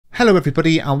Hello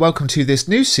everybody and welcome to this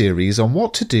new series on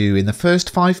what to do in the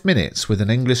first 5 minutes with an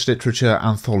English literature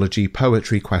anthology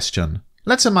poetry question.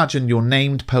 Let's imagine your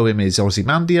named poem is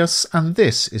Ozymandias and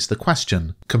this is the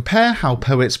question. Compare how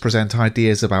poets present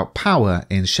ideas about power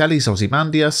in Shelley's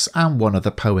Ozymandias and one other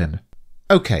poem.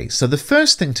 Okay, so the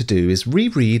first thing to do is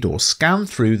reread or scan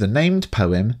through the named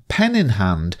poem, pen in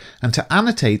hand, and to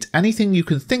annotate anything you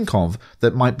can think of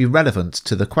that might be relevant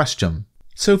to the question.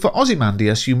 So for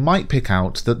Ozymandias, you might pick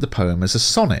out that the poem is a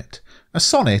sonnet. A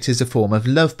sonnet is a form of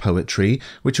love poetry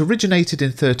which originated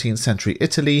in 13th century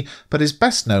Italy but is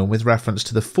best known with reference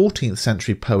to the 14th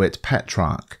century poet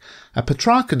Petrarch. A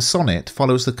Petrarchan sonnet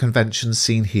follows the conventions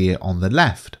seen here on the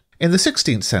left. In the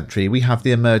 16th century, we have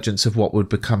the emergence of what would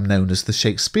become known as the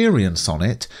Shakespearean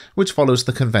sonnet, which follows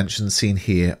the conventions seen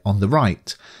here on the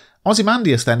right.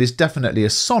 Ozymandias then is definitely a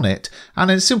sonnet, and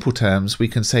in simple terms we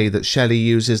can say that Shelley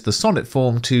uses the sonnet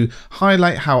form to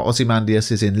highlight how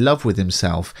Ozymandias is in love with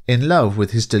himself, in love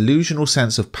with his delusional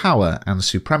sense of power and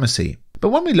supremacy. But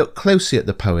when we look closely at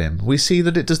the poem, we see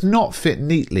that it does not fit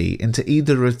neatly into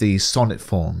either of these sonnet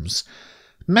forms.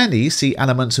 Many see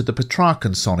elements of the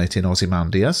Petrarchan sonnet in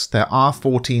Ozymandias. There are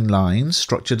 14 lines,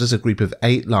 structured as a group of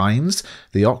 8 lines,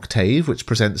 the octave, which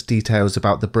presents details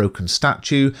about the broken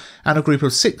statue, and a group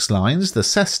of 6 lines, the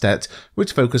sestet,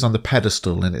 which focus on the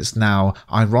pedestal and its now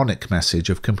ironic message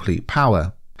of complete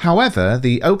power. However,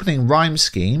 the opening rhyme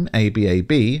scheme,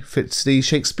 ABAB, fits the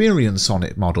Shakespearean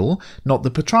sonnet model, not the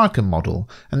Petrarchan model,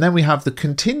 and then we have the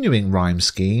continuing rhyme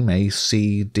scheme,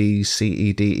 ACDCEDEFEF,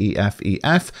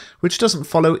 which doesn't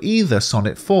follow either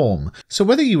sonnet form. So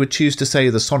whether you would choose to say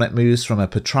the sonnet moves from a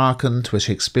Petrarchan to a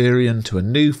Shakespearean to a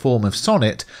new form of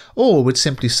sonnet, or would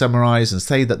simply summarise and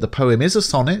say that the poem is a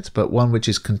sonnet, but one which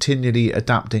is continually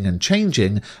adapting and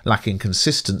changing, lacking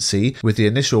consistency, with the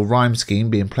initial rhyme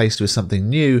scheme being placed with something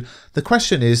new, the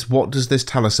question is, what does this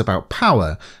tell us about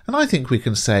power? And I think we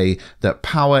can say that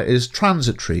power is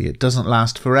transitory, it doesn't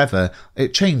last forever,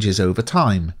 it changes over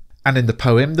time. And in the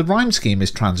poem, the rhyme scheme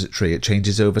is transitory, it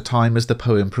changes over time as the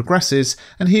poem progresses,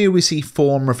 and here we see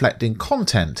form reflecting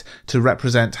content to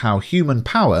represent how human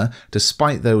power,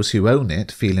 despite those who own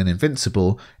it feeling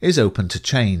invincible, is open to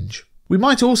change. We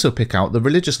might also pick out the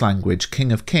religious language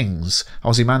King of Kings.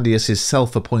 Ozymandias'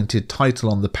 self-appointed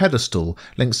title on the pedestal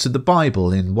links to the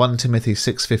Bible. In 1 Timothy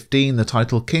 6:15, the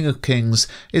title King of Kings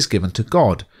is given to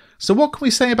God. So what can we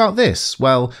say about this?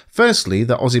 Well, firstly,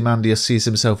 that Ozymandias sees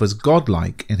himself as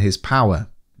godlike in his power.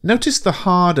 Notice the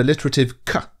hard alliterative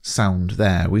k sound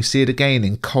there. We see it again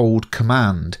in cold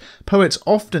command. Poets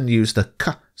often use the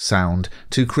k sound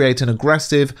to create an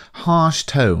aggressive, harsh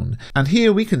tone, and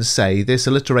here we can say this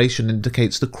alliteration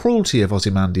indicates the cruelty of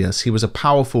Ozymandias. He was a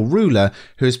powerful ruler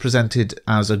who is presented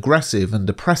as aggressive and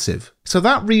oppressive. So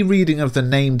that rereading of the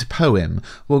named poem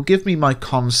will give me my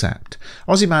concept.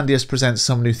 Ozymandias presents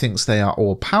someone who thinks they are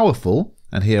all powerful,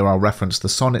 and here I'll reference the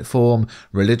sonnet form,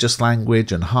 religious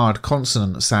language and hard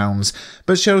consonant sounds,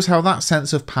 but shows how that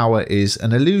sense of power is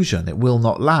an illusion, it will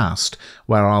not last,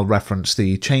 where I'll reference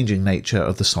the changing nature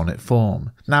of the sonnet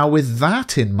form. Now with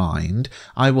that in mind,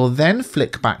 I will then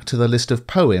flick back to the list of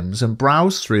poems and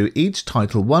browse through each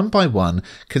title one by one,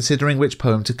 considering which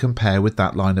poem to compare with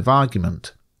that line of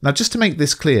argument. Now just to make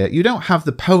this clear, you don't have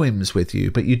the poems with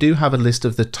you, but you do have a list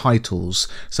of the titles.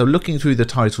 So looking through the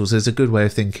titles is a good way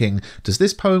of thinking, does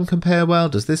this poem compare well,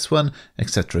 does this one,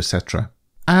 etc, etc.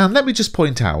 And let me just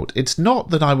point out, it's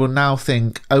not that I will now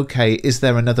think, okay, is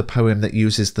there another poem that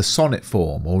uses the sonnet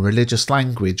form or religious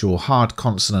language or hard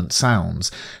consonant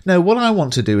sounds? No, what I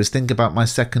want to do is think about my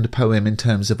second poem in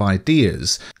terms of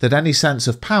ideas, that any sense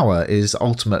of power is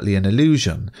ultimately an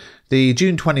illusion. The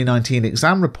June 2019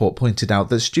 exam report pointed out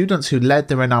that students who led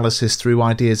their analysis through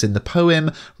ideas in the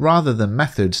poem rather than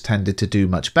methods tended to do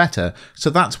much better, so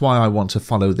that's why I want to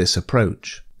follow this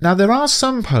approach. Now there are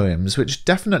some poems which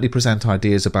definitely present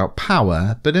ideas about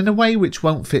power, but in a way which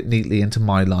won't fit neatly into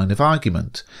my line of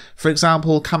argument. For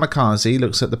example, Kamikaze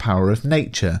looks at the power of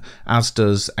nature, as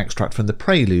does Extract from the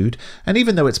Prelude, and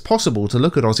even though it's possible to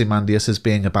look at Ozymandias as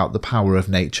being about the power of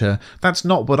nature, that's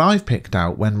not what I've picked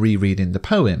out when rereading the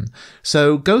poem.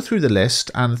 So go through the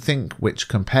list and think which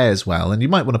compares well, and you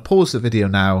might want to pause the video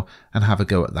now and have a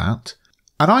go at that.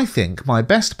 And I think my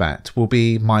best bet will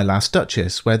be My Last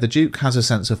Duchess, where the Duke has a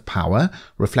sense of power,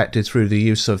 reflected through the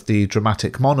use of the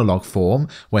dramatic monologue form,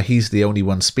 where he's the only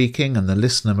one speaking and the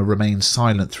listener remains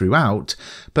silent throughout,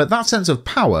 but that sense of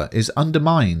power is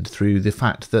undermined through the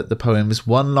fact that the poem is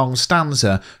one long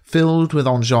stanza filled with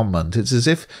enjambment. It's as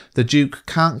if the Duke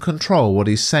can't control what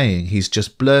he's saying, he's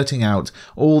just blurting out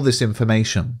all this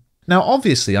information. Now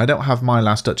obviously I don't have My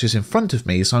Last Duchess in front of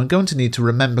me, so I'm going to need to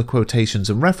remember quotations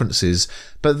and references,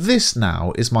 but this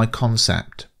now is my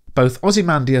concept. Both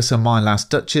Ozymandias and My Last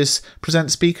Duchess present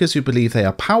speakers who believe they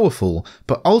are powerful,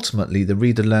 but ultimately the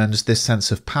reader learns this sense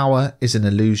of power is an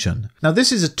illusion. Now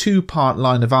this is a two-part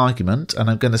line of argument, and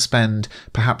I'm going to spend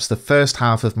perhaps the first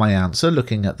half of my answer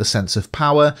looking at the sense of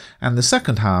power, and the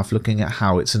second half looking at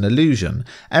how it's an illusion.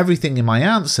 Everything in my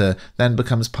answer then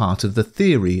becomes part of the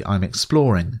theory I'm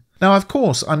exploring. Now, of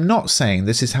course, I'm not saying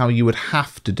this is how you would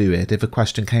have to do it if a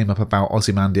question came up about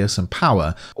Ozymandias and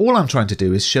power. All I'm trying to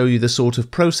do is show you the sort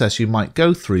of process you might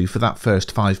go through for that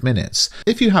first 5 minutes.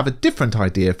 If you have a different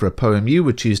idea for a poem you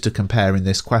would choose to compare in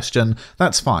this question,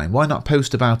 that's fine. Why not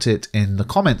post about it in the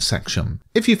comments section?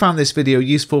 If you found this video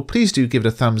useful, please do give it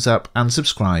a thumbs up and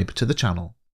subscribe to the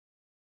channel.